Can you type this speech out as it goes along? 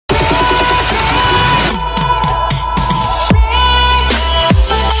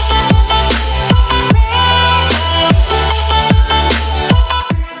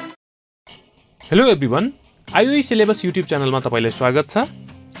Hello everyone, IOE syllabus YouTube च्यानलमा तपाईलाई स्वागत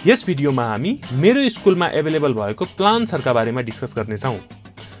छ। यस भिडियोमा हामी मेरो स्कुलमा एभाइलेबल भएको प्लान्सहरुका बारेमा डिस्कस गर्ने छौं।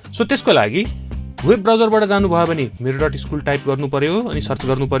 सो त्यसको लागि वेब ब्राउजरबाट जानु भयो भने mero.school टाइप गर्नु पर्यो अनि सर्च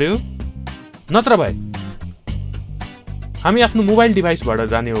गर्नु पर्यो। नत्र भए हामी आफ्नो मोबाइल डिभाइसबाट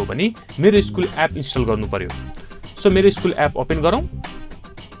जाने हो भने मेरो स्कुल एप इन्स्टल गर्नु पर्यो। सो मेरो स्कुल एप ओपन गरौँ।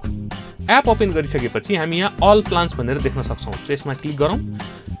 एप ओपन गरिसकेपछि हामी यहाँ अल प्लान्स भनेर देख्न सक्छौं। सो यसमा क्लिक गरौँ।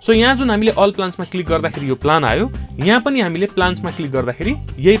 सो यहाँ जुन हामीले अल प्लान्समा क्लिक गर्दाखेरि यो प्लान आयो, यहाँ पनि हामीले प्लान्समा क्लिक गर्दाखेरि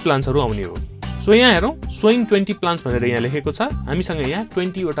यही प्लान्सहरु आउने हो। सो यहाँ हेरौँ, सोइङ 20 प्लान्स भनेर यहाँ लेखेको छ। हामीसँग यहाँ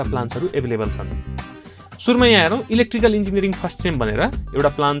 20 वटा प्लान्सहरु अवेलेबल छन्। सुरुमा यहाँ हेरौँ, इलेक्ट्रिकल इन्जिनियरिङ फर्स्ट सेम भनेर एउटा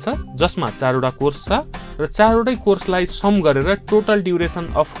प्लान छ जसमा 4 वटा कोर्स छ र 4 वटै कोर्सलाई सम गरेर total duration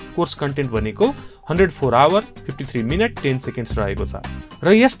of course content भनेको 104 आवर 53 मिनेट 10 सेकेन्ड्स रहेको छ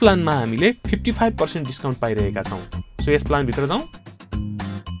र यस प्लानमा हामीले 55% डिस्काउन्ट पाइरहेका छौं। सो यस प्लान भित्र जाउँ।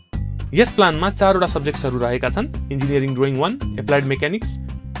 यस प्लानमा 4 वटा सब्जेक्ट्सहरु रहेका छन्। Engineering drawing 1, applied mechanics,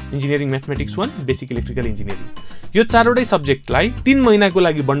 engineering mathematics 1, basic electrical engineering. यो 4 वटै सब्जेक्टलाई 3 महिनाको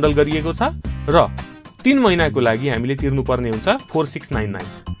लागि बन्डल गरिएको छ र 3 महिनाको लागि हामीले तिर्नु पर्ने हुन्छ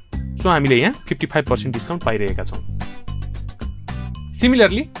 4699। सो हामीले यहाँ 55% डिस्काउन्ट पाइरहेका छौं।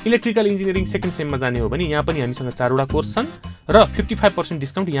 सिमिलरली इलेक्ट्रिकल इन्जिनियरिङ सेकेन्ड सेममा जाने हो भने यहाँ पनि हामीसँग 4 वटा कोर्स छन् र 55%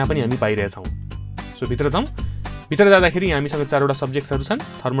 डिस्काउन्ट यहाँ पनि हामी पाइरहेछौं। सो भित्र जाउँ। भित्र जाँदाखेरि हामीसँग 4 वटा सब्जेक्ट्सहरु छन्।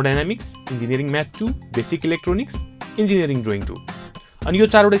 Thermodynamics, engineering math 2, basic electronics, engineering drawing 2। अनि यो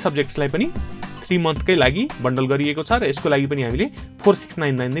 4 वटै सब्जेक्ट्सलाई पनि 3 मन्थकै लागि बन्डल गरिएको छ र यसको लागि पनि हामीले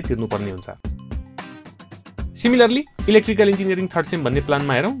 4699 नै तिर्नु पर्ने हुन्छ। Similarly electrical engineering third same भन्ने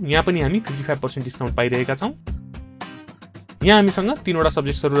प्लानमा हेरौँ, यहाँ पनि हामी 55% डिस्काउन्ट पाइरहेका छौं। यहाँ हामीसँग 3 वटा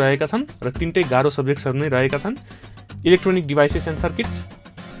सब्जेक्ट्सहरु रहेका छन् र 3टै गाह्रो सब्जेक्ट्सहरु नै रहेका छन्। Electronic devices and circuits,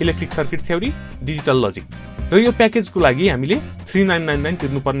 electric circuit theory, digital logic. र यो प्याकेजको लागि हामीले 3999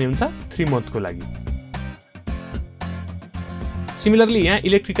 तिर्नु पर्ने हुन्छ 3 मन्थको लागि। सिमिलरली यहाँ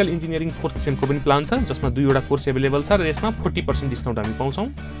इलेक्ट्रिकल इन्जिनियरिङ फोर्थ सेमको पनि प्लान छ जसमा 2 वटा कोर्स अवेलेबल छ र यसमा 40% डिस्काउन्ट हामी पाउँछौं।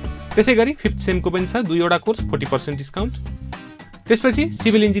 त्यसैगरी फिफ्थ सेमको पनि छ 2 वटा कोर्स 40% डिस्काउन्ट। त्यसपछि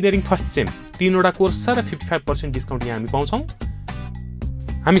सिभिल इन्जिनियरिङ फर्स्ट सेम 3 वटा कोर्स छ र 55% डिस्काउन्ट यहाँ हामी पाउँछौं।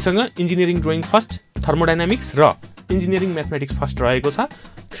 हामीसँग इन्जिनियरिङ ड्रइङ फर्स्ट, थर्मोडायनामिक्स र इन्जिनियरिङ म्याथमेटिक्स फर्स्ट रहेको छ।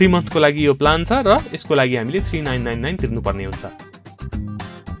 3 मन्थको लागि यो प्लान छ र यसको लागि हामीले 3999 तिर्नु पर्ने हुन्छ।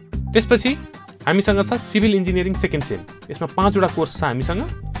 त्यसपछि हामीसँग छ सिभिल इन्जिनियरिङ सेकेन्ड सेम। यसमा 5 वटा कोर्स छ हामीसँग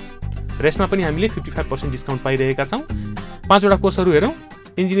र यसमा पनि हामीले 55% डिस्काउन्ट पाइरहेका छौं। 5 वटा कोर्सहरु हेरौँ।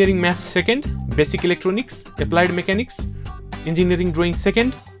 Engineering math second, basic electronics, applied mechanics, engineering drawing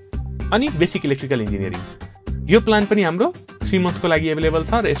second अनि बेसिक इलेक्ट्रिकल इन्जिनियरिङ। यो प्लान पनि हाम्रो 3 मन्थको लागि अवेलेबल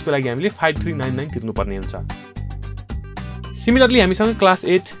छ र यसको लागि हामीले 5399 तिर्नु पर्ने हुन्छ। सिमिलरली हामीसँग क्लास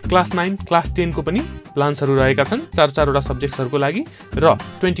 8, क्लास 9, क्लास 10 को पनि प्लान्सहरु रहेका छन् 4 वटा सब्जेक्ट्सहरुको लागि र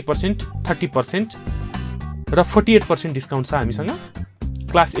 20%, 30% र 48% डिस्काउन्ट छ हामीसँग।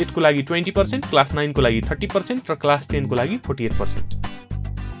 क्लास 8 को लागि 20%, क्लास 9 को लागि 30% र क्लास 10 को लागि 48%।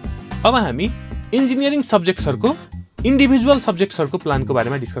 अब हामी इन्जिनियरिङ सब्जेक्ट्सहरुको इन्डिभिजुअल सब्जेक्ट्सहरुको प्लानको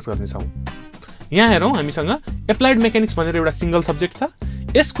बारेमा डिस्कस गर्ने छौं। यहाँ हेरौँ, हामीसँग एप्लाइड मेकानिक्स भनेर एउटा सिंगल सब्जेक्ट छ।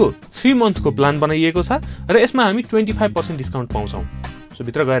 यसको 3 मन्थको प्लान बनाइएको छ र यसमा हामी 25% डिस्काउन्ट पाउँछौं। सो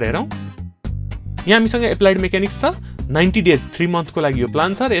भित्र गएर हेरौँ। यहाँ हामीसँग एप्लाइड मेकानिक्स छ 90 डेज 3 मन्थको लागि यो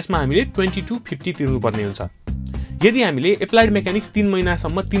प्लान छ र यसमा हामीले 2250 तिर्नु पर्ने हुन्छ। यदि हामीले एप्लाइड मेकानिक्स 3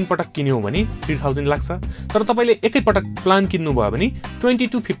 महिनासम्म 3 पटक किन्यौं भने 3000 लाग्छ। तर तपाईले एकै पटक प्लान किन्नु भयो भने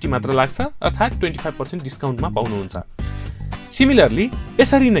 2250 मात्र लाग्छ, अर्थात 25% डिस्काउन्टमा पाउनुहुन्छ। सिमिलरली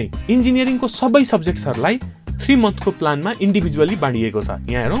यसरी नै इन्जिनियरिङको सबै सब्जेक्ट्सहरुलाई 3 मन्थको प्लानमा इन्डिभिजुअली बाँडिएको छ।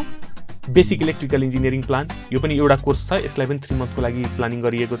 यहाँ हेरौँ, बेसिक इलेक्ट्रिकल इन्जिनियरिङ प्लान, यो पनि एउटा कोर्स छ, यसलाई पनि 3 मन्थको लागि प्लानिङ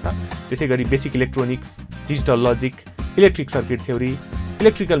गरिएको छ। त्यसैगरी basic electronics, digital logic, electric circuit theory,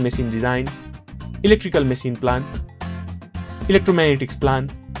 electrical machine design, electrical machine plan, इलेक्ट्रोम्याग्नेटिक्स plan,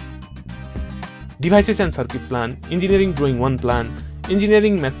 devices and circuit plan, engineering drawing 1 plan,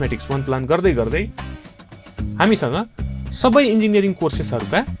 engineering mathematics 1 plan गर्दै गर्दै हामीसँग सबै इन्जिनियरिङ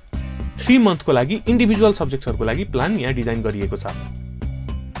कोर्सेसहरुका 3 मन्थको लागि इन्डिभिजुअल सब्जेक्ट्सहरुको लागि प्लान यहाँ डिजाइन गरिएको छ।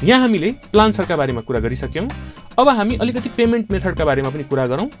 यहाँ हामीले प्लान्सहरुका बारेमा कुरा गरिसक्यौं। अब हामी अलिकति पेमेन्ट मेथडका बारेमा पनि कुरा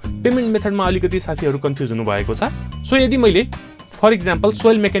गरौँ। पेमेन्ट मेथडमा अलिकति साथीहरु कन्फ्युज हुनु भएको छ। सो यदि मैले for example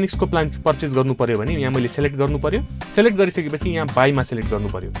soil मेकानिक्सको plan purchase गर्नु पर्यो भने यहाँ मैले सेलेक्ट गर्नु पर्यो। सेलेक्ट गरिसकेपछि यहाँ बाईमा सेलेक्ट गर्नु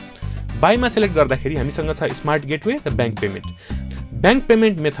पर्यो। बाईमा सेलेक्ट गर्दाखेरि हामीसँग छ स्मार्ट गेटवे र bank payment. Bank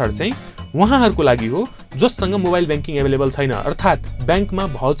payment method चाहिँ उहाँहरुको लागि हो जससँग मोबाइल बैंकिङ अवेलेबल छैन, अर्थात बैंकमा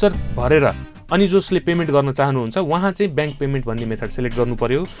भाउचर भरेर अनि जसले पेमेन्ट गर्न चाहनुहुन्छ उहाँ चाहिँ बैंक पेमेन्ट भन्ने मेथड सेलेक्ट गर्नु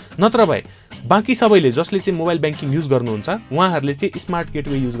पर्यो। नत्र भए बाँकी सबैले जसले चाहिँ मोबाइल ब्याङ्किङ युज गर्नुहुन्छ उहाँहरूले चाहिँ स्मार्ट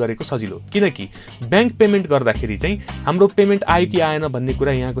गेटवे युज गरेको सजिलो, किनकि ब्याङ्क पेमेन्ट गर्दाखेरि चाहिँ हाम्रो पेमेन्ट आयो कि आएन भन्ने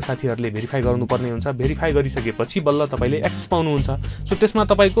कुरा यहाँको साथीहरूले भेरिफाई गर्नुपर्ने हुन्छ। भेरिफाई गरिसकेपछि बल्ल तपाईँले एक्सेस पाउनुहुन्छ। सो त्यसमा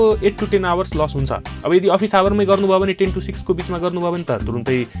तपाईँको 8 to 10 आवर्स लस हुन्छ। अब यदि अफिस आवरमै गर्नुभयो भने 10 to 6 को बिचमा गर्नुभयो भने त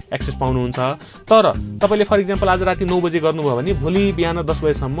तुरुन्तै एक्सेस पाउनुहुन्छ। तर तपाईँले फर इक्जाम्पल आज राति 9 बजे गर्नुभयो भने भोलि बिहान 10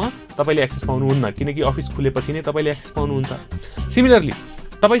 बजेसम्म तपाईँले एक्सेस पाउनुहुन्न, किनकि अफिस खुलेपछि नै तपाईँले एक्सेस पाउनुहुन्छ। सिमिलरली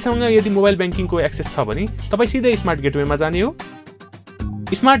तपाईसँग यदि मोबाइल ब्याङ्किङको एक्सेस छ भने तपाईँ सिधै स्मार्ट गेटवेमा जाने हो।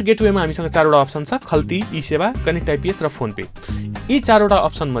 स्मार्ट गेटवेमा हामीसँग 4वटा अप्सन छ, खल्ती, ई सेवा, कनेक्ट आइपीएस र फोन पे। यी 4वटा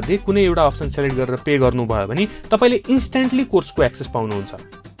अप्सन मध्ये कुनै एउटा अप्सन सेलेक्ट गरेर पे गर्नुभयो भने तपाईँले इन्स्ट्यान्टली कोर्सको एक्सेस पाउनुहुन्छ।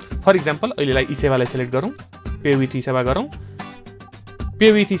 फर इक्जाम्पल अहिलेलाई ई सेवालाई सेलेक्ट गरौँ, पे विथ ई सेवा गरौँ।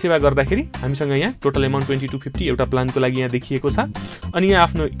 पे विथ ई सेवा गर्दाखेरि हामीसँग यहाँ टोटल एमाउन्ट 2250 एउटा प्लानको लागि यहाँ देखिएको छ। अनि यहाँ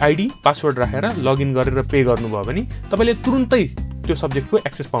आफ्नो आइडी पासवर्ड राखेर लगइन गरेर पे गर्नुभयो भने तपाईँले तुरुन्तै त्यो सब्जेक्टको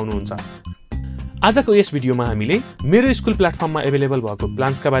एक्सेस पाउनुहुन्छ। आजको यस भिडियोमा हामीले मेरो स्कुल प्लेटफर्ममा एभाइलेबल भएको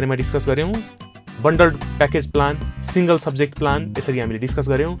प्लान्सका बारेमा डिस्कस गर्यौं। बन्डल्ड package plan, single subject plan यसरी हामीले डिस्कस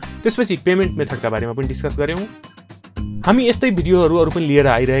गर्यौं। त्यसपछि पेमेन्ट मेथडका बारेमा पनि डिस्कस गर्यौं। हामी यस्तै भिडियोहरू अरु पनि लिएर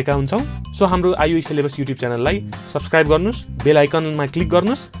आइरहेका हुन्छौं। सो हाम्रो आइओ सिलेबस युट्युब च्यानललाई सब्स्क्राइब गर्नुस्, बेल आइकनमा क्लिक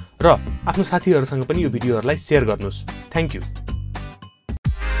गर्नुस् र आफ्नो साथीहरुसँग पनि यो भिडियोहरुलाई शेयर गर्नुस्। Thank you.